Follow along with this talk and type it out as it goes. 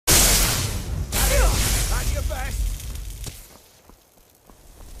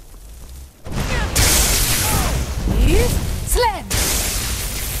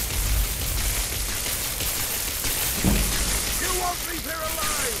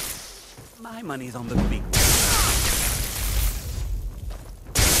My money's on the big one.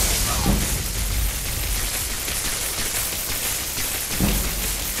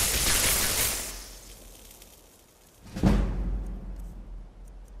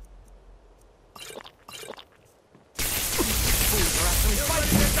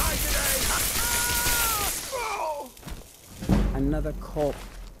 Another corpse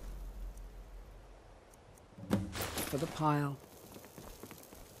for the pile.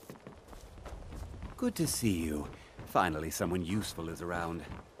 Good to see you. Finally, someone useful is around.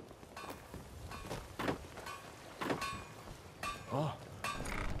 Oh,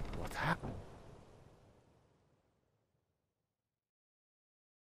 what happened?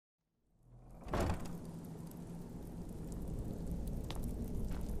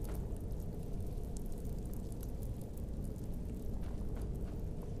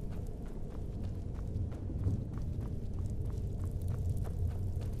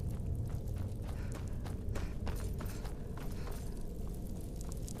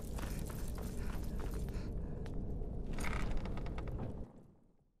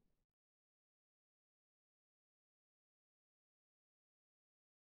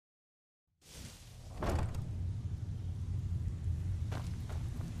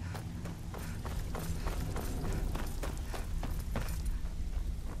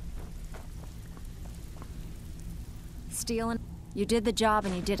 Stealing. You did the job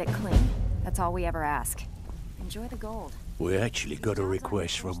and you did it clean. That's all we ever ask. Enjoy the gold. We actually got a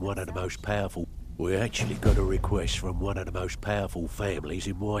request from one of the most powerful... We actually got a request from one of the most powerful families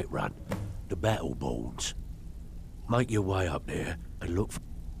in Whiterun. The Battleborns. Make your way up there and look for...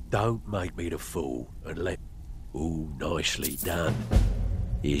 Don't make me the fool and let... Ooh, nicely done.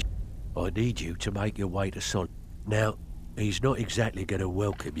 I need you to make your way to Sol... Now, he's not exactly gonna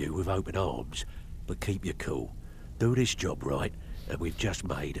welcome you with open arms, but keep your cool. Do this job right, and we've just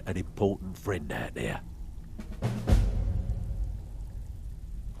made an important friend out there.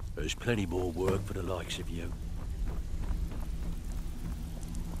 There's plenty more work for the likes of you.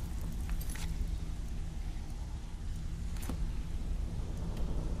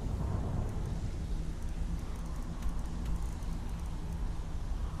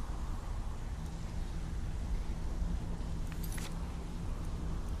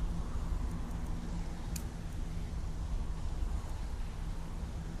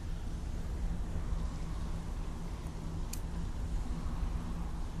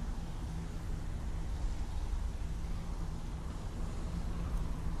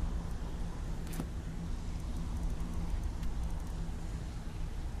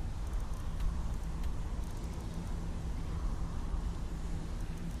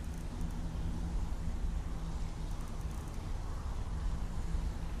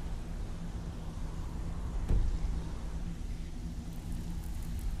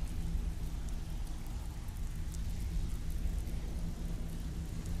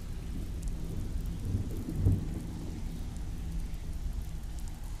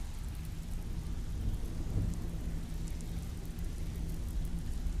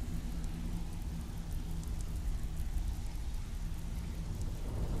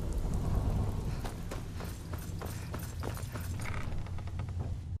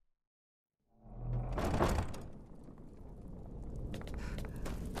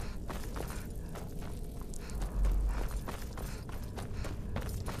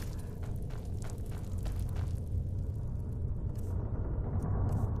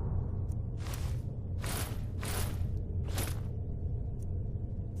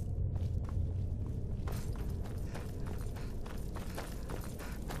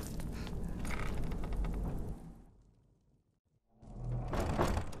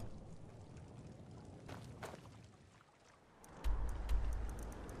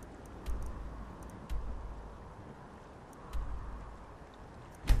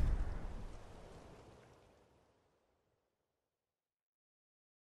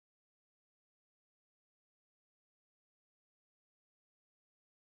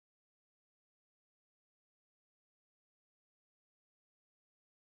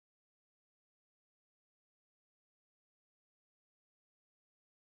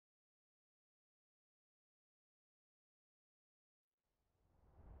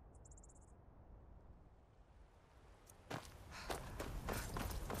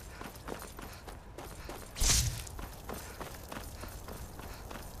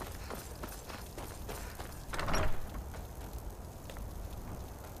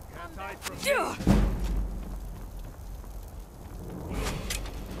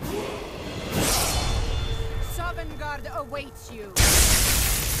 Sovngarde awaits you.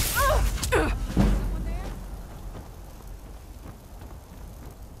 Someone there?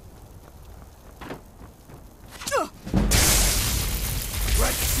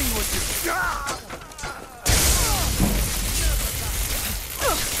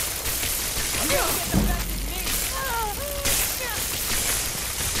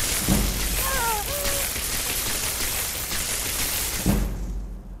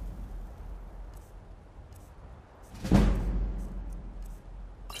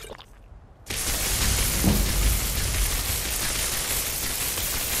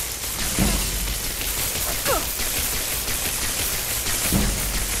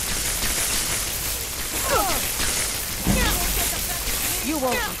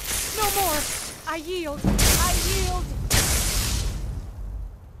 won't. No more. I yield. I yield.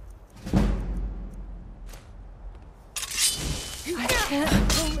 I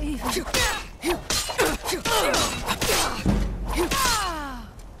can't believe it.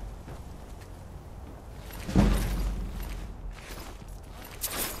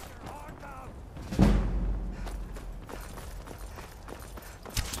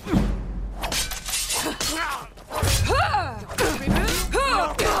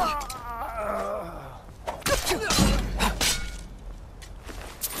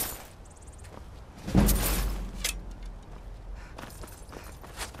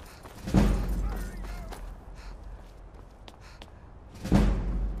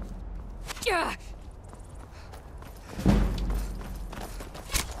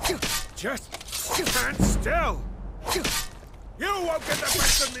 Just stand still! You won't get the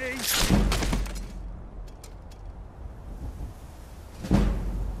best of me!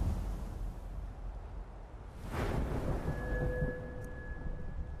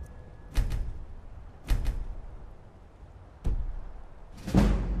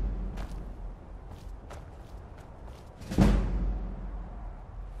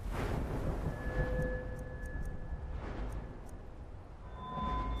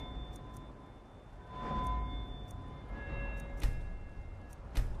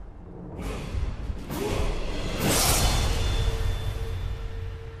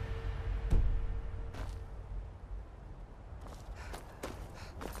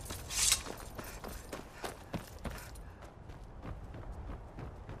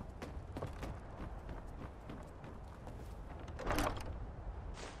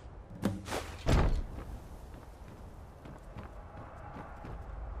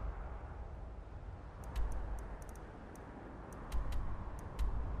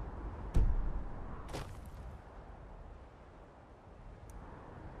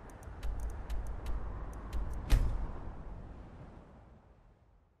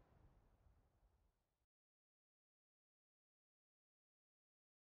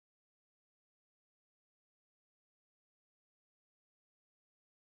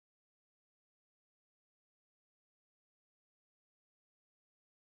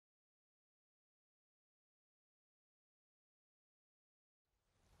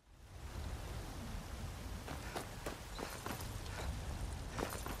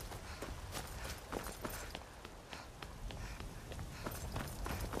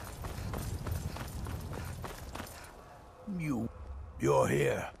 You're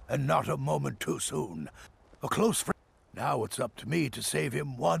here, and not a moment too soon. A close friend. Now it's up to me to save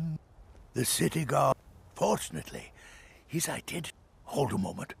him one. The city guard. Fortunately, his identity. Hold a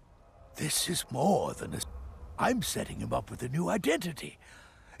moment. This is more than a... I'm setting him up with a new identity.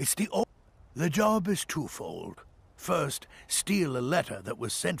 It's the old... The job is twofold. First, steal a letter that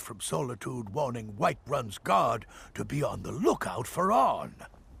was sent from Solitude warning Whiterun's guard to be on the lookout for Arn.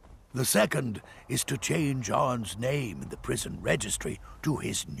 The second is to change Arn's name in the prison registry to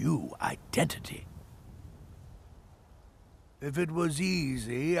his new identity. If it was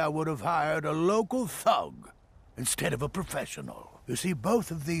easy, I would have hired a local thug instead of a professional. You see,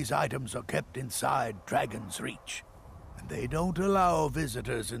 both of these items are kept inside Dragon's Reach, and they don't allow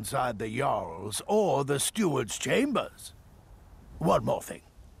visitors inside the Jarl's or the Steward's chambers. One more thing.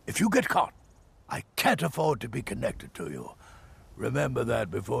 If you get caught, I can't afford to be connected to you. Remember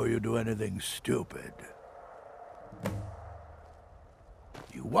that before you do anything stupid.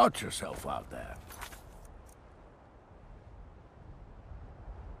 You watch yourself out there.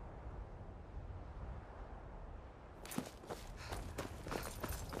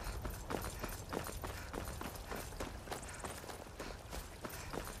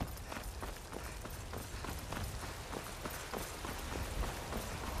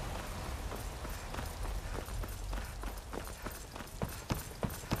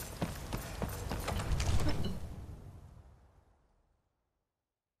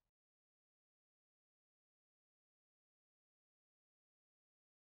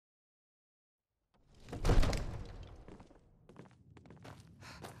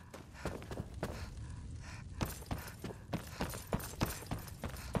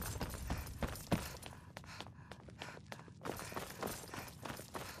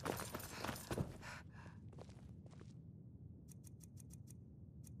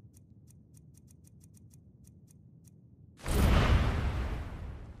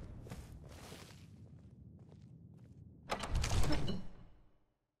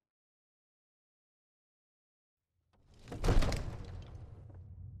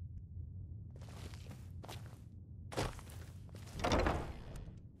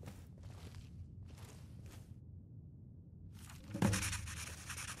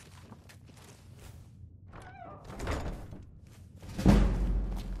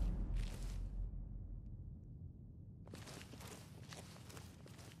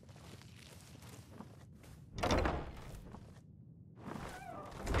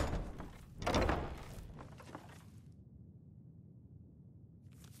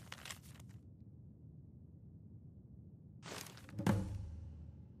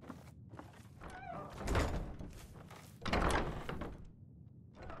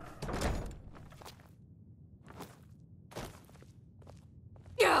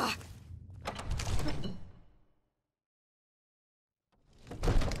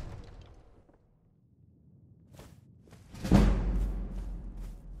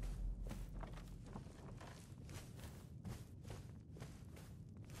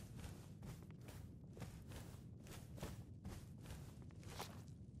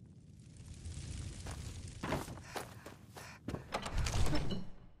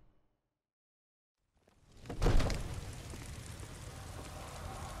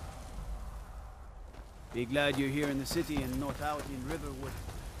 Be glad you're here in the city and not out in Riverwood.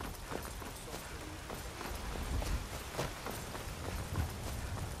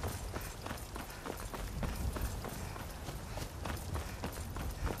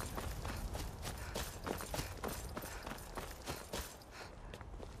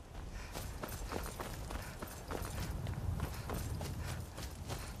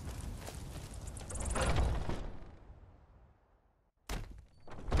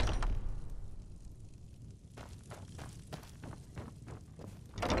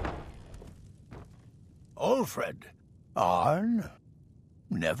 Alfred? Arn?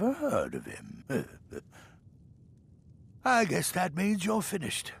 Never heard of him. I guess that means you're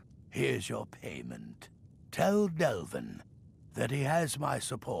finished. Here's your payment. Tell Delvin that he has my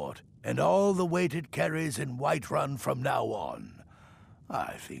support and all the weight it carries in Whiterun from now on.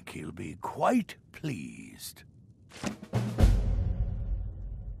 I think he'll be quite pleased.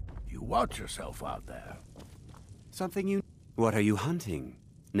 You watch yourself out there. Something you... What are you hunting?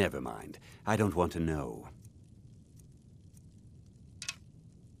 Never mind. I don't want to know.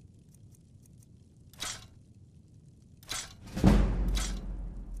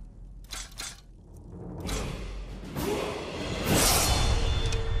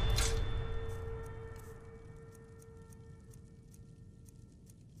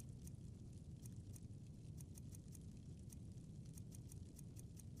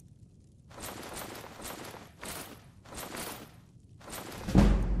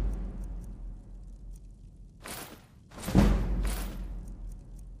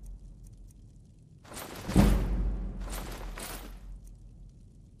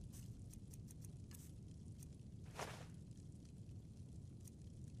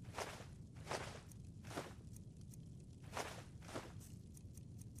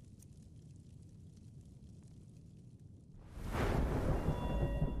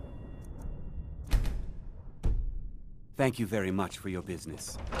 Thank you very much for your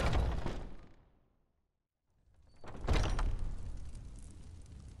business.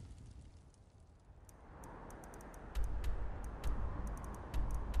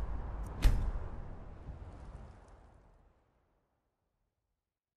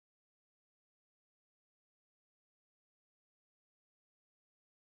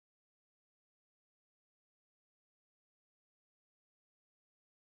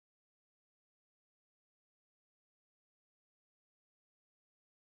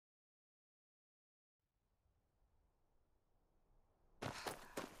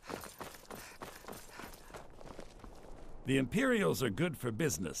 The Imperials are good for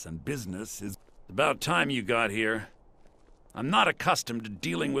business, and business is... About time you got here. I'm not accustomed to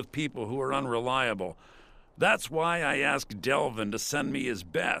dealing with people who are unreliable. That's why I asked Delvin to send me his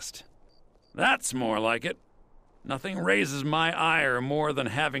best. That's more like it. Nothing raises my ire more than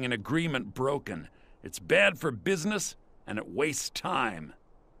having an agreement broken. It's bad for business, and it wastes time.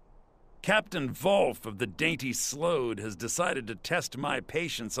 Captain Volf of the Dainty Slode has decided to test my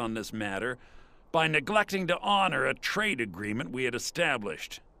patience on this matter by neglecting to honor a trade agreement we had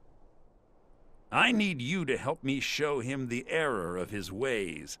established. I need you to help me show him the error of his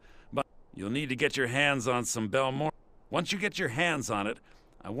ways, but you'll need to get your hands on some Belmore. Once you get your hands on it,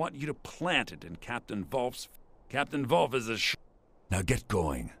 I want you to plant it in Captain Volf's... Captain Volf is a Now get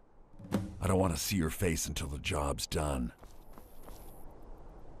going. I don't want to see your face until the job's done.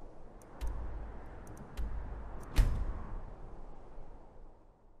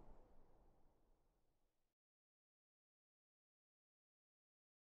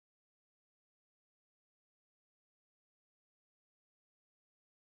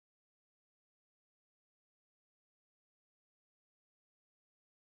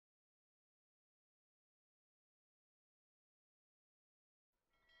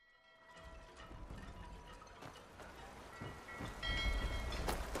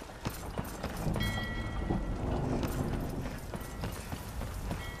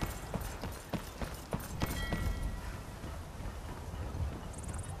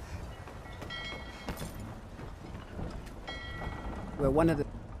 We're one of the...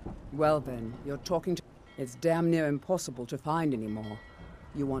 Well then, you're talking to... It's damn near impossible to find anymore.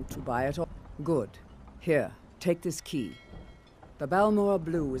 You want to buy it all? Good. Here, take this key. The Balmora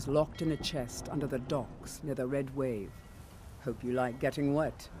Blue is locked in a chest under the docks near the Red Wave. Hope you like getting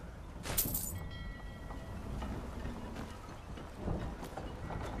wet.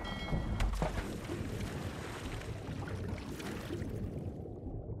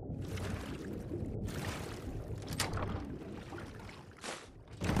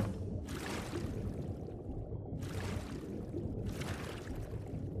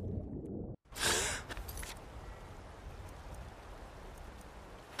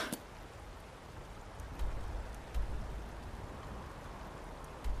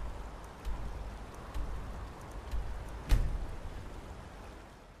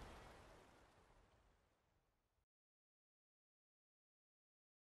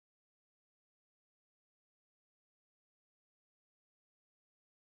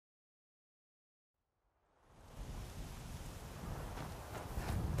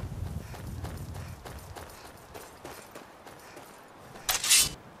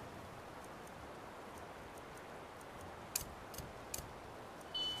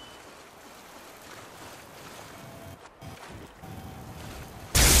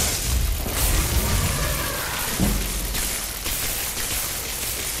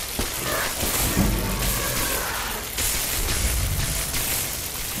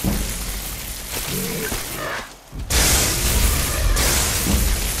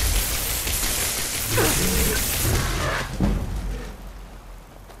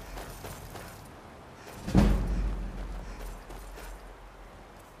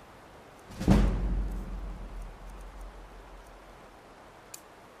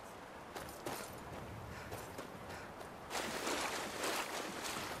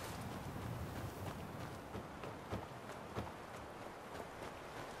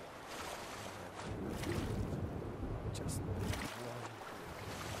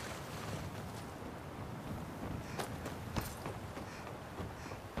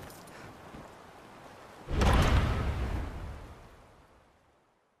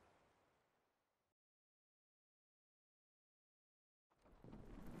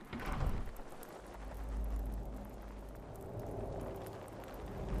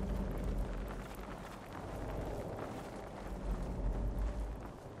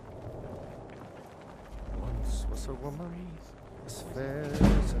 loves a woman as fair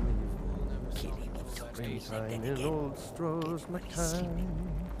as an evening. Springtime in old Stroh's time.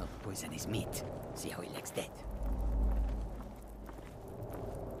 Not poison his meat. See how he likes that.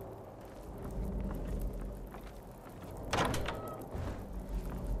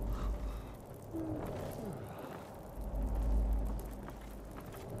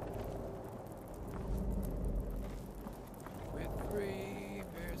 With 3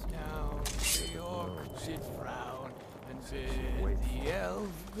 bears down, the orc did frown and bid the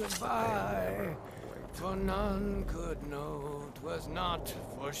elf goodbye. For none could know 'twas not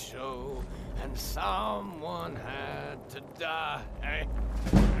for show, and someone had to die.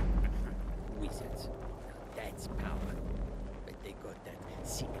 Wizards. That's power. But they got that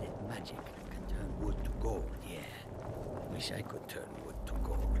secret magic that can turn wood to gold, yeah. Wish I could turn wood to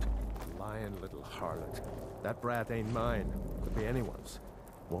gold. Lying little harlot. That brat ain't mine. Could be anyone's.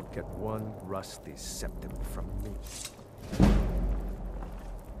 Won't get one rusty septim from me.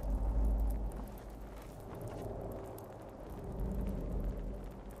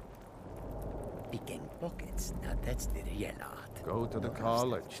 Picking pockets. Now that's the real art. Go to the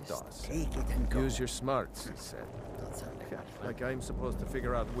college, Doss. Take it and go. Use your smarts, he said. Don't sound like much fun. Like I'm supposed to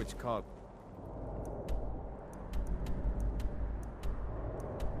figure out which cog.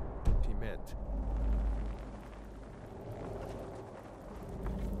 He meant.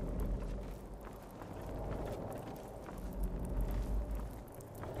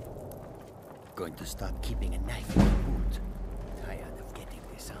 Going to start keeping a knife in the boot. Tired of getting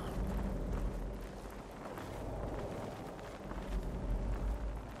disarmed.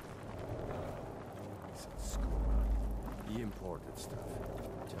 He imported stuff.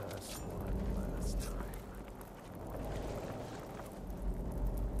 Just one last time.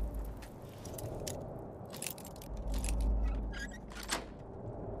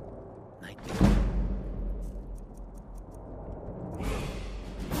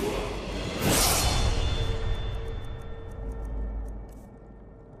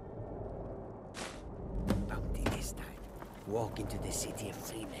 Bounty this time. Walk into the city of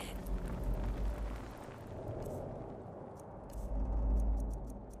free men.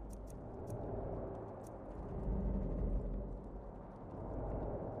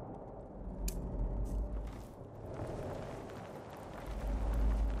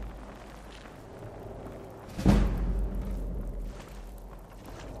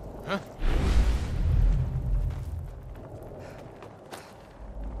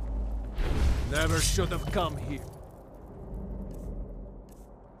 Never should have come here.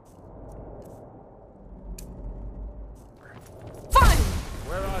 Fine!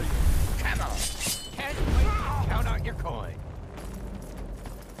 Where are you? Come on! Can't wait to count out your coin.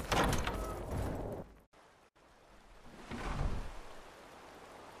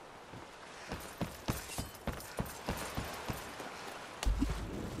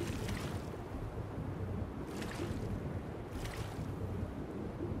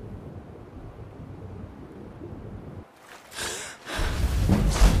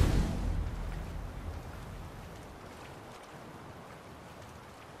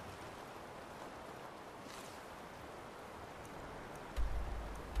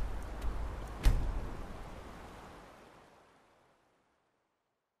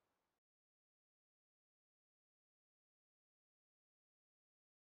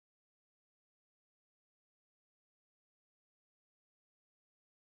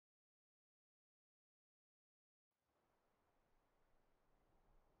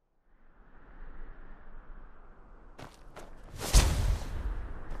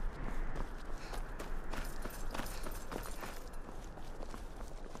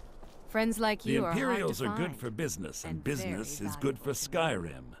 Friends like The you are hard to Imperials are good find. for business, and And business very is good for valuable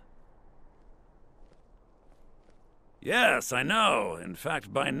to Skyrim. Yes, I know. In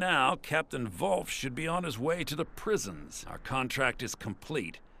fact, by now, Captain Wolf should be on his way to the prisons. Our contract is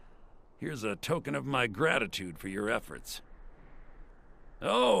complete. Here's a token of my gratitude for your efforts.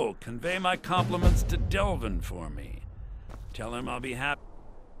 Oh, convey my compliments to Delvin for me. Tell him I'll be happy.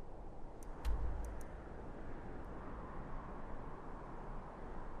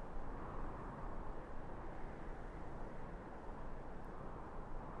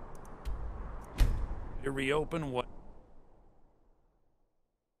 To reopen what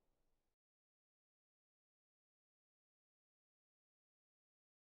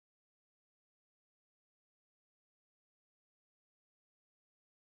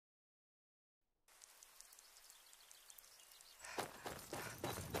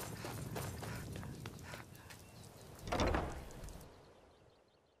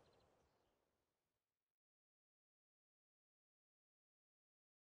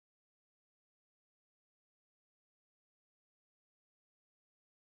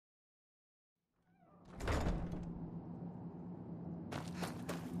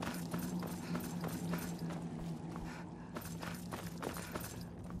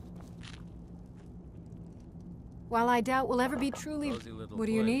While I doubt we'll ever be truly... What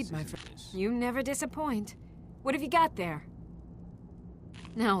do you need, my friend? You never disappoint. What have you got there?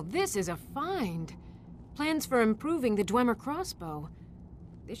 Now, this is a find. Plans for improving the Dwemer crossbow.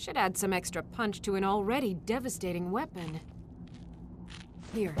 This should add some extra punch to an already devastating weapon.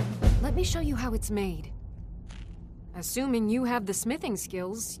 Here, let me show you how it's made. Assuming you have the smithing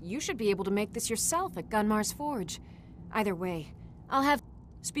skills, you should be able to make this yourself at Gunmar's forge. Either way, I'll have...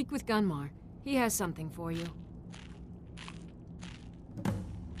 Speak with Gunmar. He has something for you.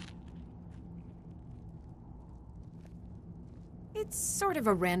 It's sort of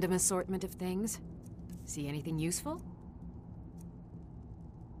a random assortment of things. See anything useful?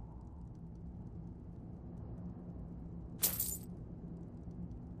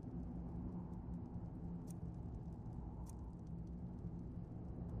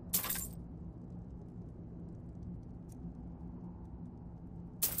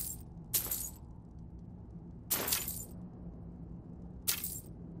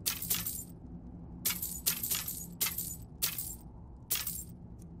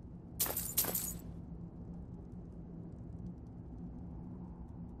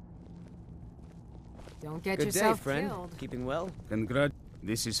 Don't get Good yourself day, friend. killed. Keeping well?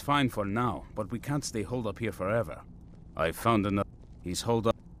 This is fine for now, but we can't stay holed up here forever. I found enough. He's holed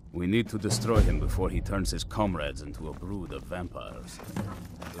up. We need to destroy him before he turns his comrades into a brood of vampires.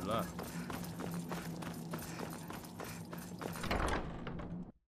 Good luck.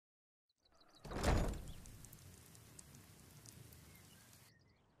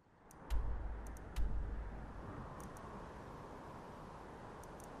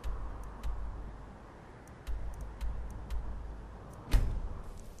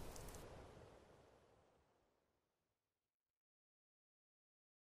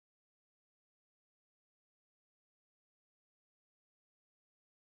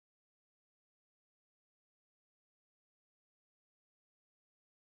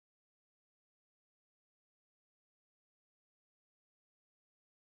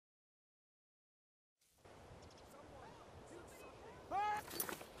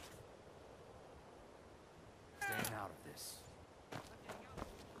 Staying out of this.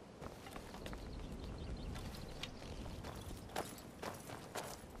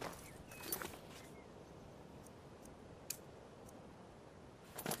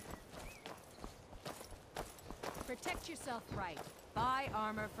 Protect yourself right. Buy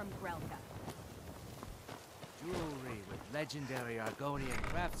armor from Grelka. Jewelry with legendary Argonian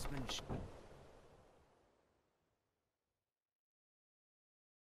craftsmanship.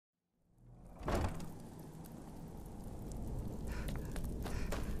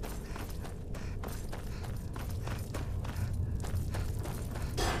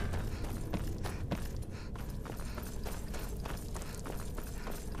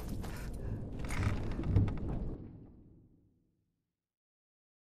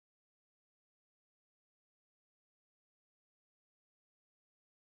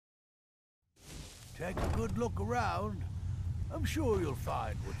 Take a good look around. I'm sure you'll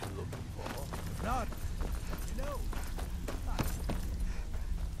find what you're looking for. If not, you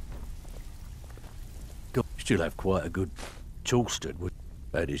know. Still have quite a good Charleston,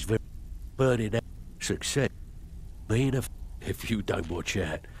 and it's very burning out success. Being a if you don't watch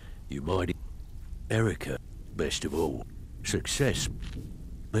out, you might. Erica, best of all, success.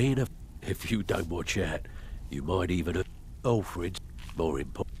 Being a if you don't watch out, you might even. Alfred's more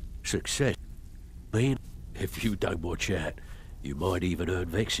important. Success. Being if you don't watch out, you might even earn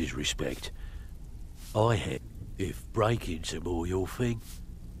Vex's respect. I had if break-ins are more your thing.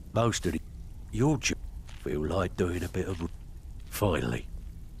 Most of your job feel like doing a bit of. Finally,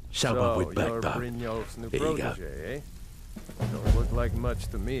 someone with backbone. Brynjolf's new There you go. protege, eh? Don't look like much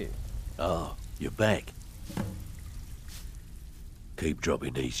to me. Ah, you're back. Keep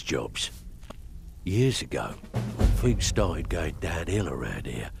dropping these jobs. Years ago, when things started going downhill around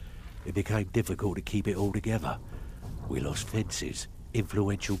here, it became difficult to keep it all together. We lost fences,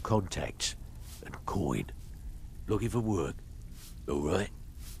 influential contacts, and coin. Looking for work? All right.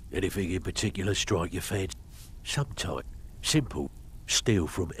 Anything in particular strike your fancy? Sometime. Simple. Steal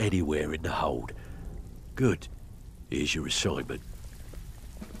from anywhere in the hold. Good. Here's your assignment.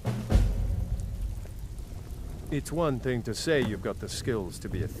 It's one thing to say you've got the skills to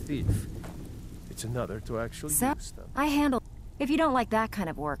be a thief. It's another to actually So, use them. I handle... If you don't like that kind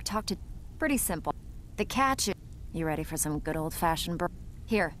of work, talk to... Pretty simple. The catch is... You ready for some good old-fashioned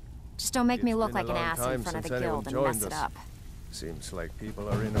Here, just don't make me look like an ass in front of the guild and mess it up. Seems like people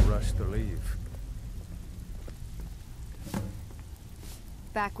are in a rush to leave.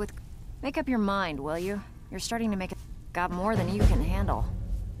 Back with... Make up your mind, will you? You're starting to make it... Got more than you can handle.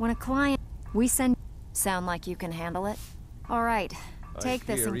 When a client... We send... Sound like you can handle it? All right, take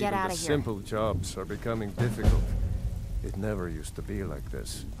this and get out of here. Simple jobs are becoming difficult. It never used to be like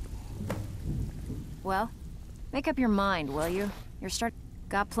this. Well, make up your mind, will you?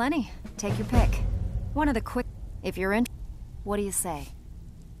 Got plenty. Take your pick. One of the quick... If you're in... What do you say?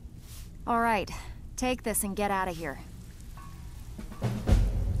 All right, take this and get out of here.